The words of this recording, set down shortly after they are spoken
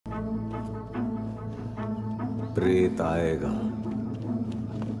प्रेत आएगा,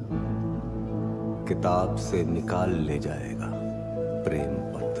 किताब से निकाल ले जाएगा प्रेम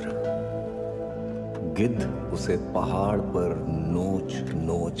पत्र। गिद्ध उसे पहाड़ पर नोच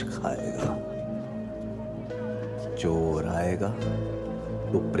नोच खाएगा। चोर आएगा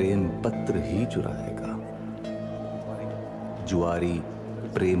तो प्रेम पत्र ही चुराएगा। जुआरी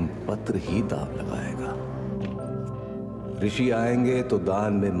प्रेम पत्र ही दाव लगाएगा। ऋषि आएंगे तो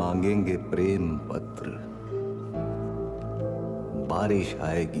दान में मांगेंगे प्रेम पत्र। बारिश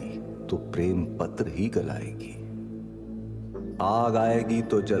आएगी तो प्रेम पत्र ही गलाएगी। आग आएगी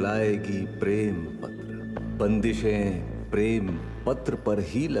तो जलाएगी प्रेम पत्र। बंदिशें प्रेम पत्र पर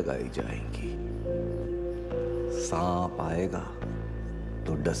ही लगाई जाएंगी। सांप आएगा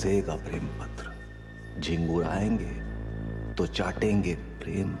तो डसेगा प्रेम पत्र। झिंगुर आएंगे तो चाटेंगे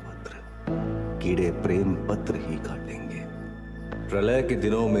प्रेम पत्र। कीड़े प्रेम पत्र ही काटेंगे। प्रलय के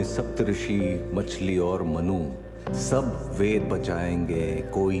दिनों में सप्तऋषि, मछली और मनु सब वेद बचाएंगे,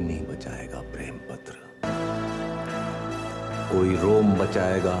 कोई नहीं बचाएगा प्रेम पत्र। कोई रोम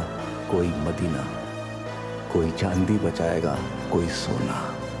बचाएगा, कोई मदीना, कोई चांदी बचाएगा, कोई सोना।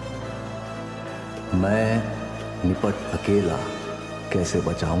 मैं निपट अकेला कैसे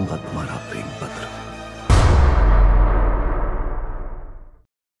बचाऊंगा तुम्हारा प्रेम पत्र।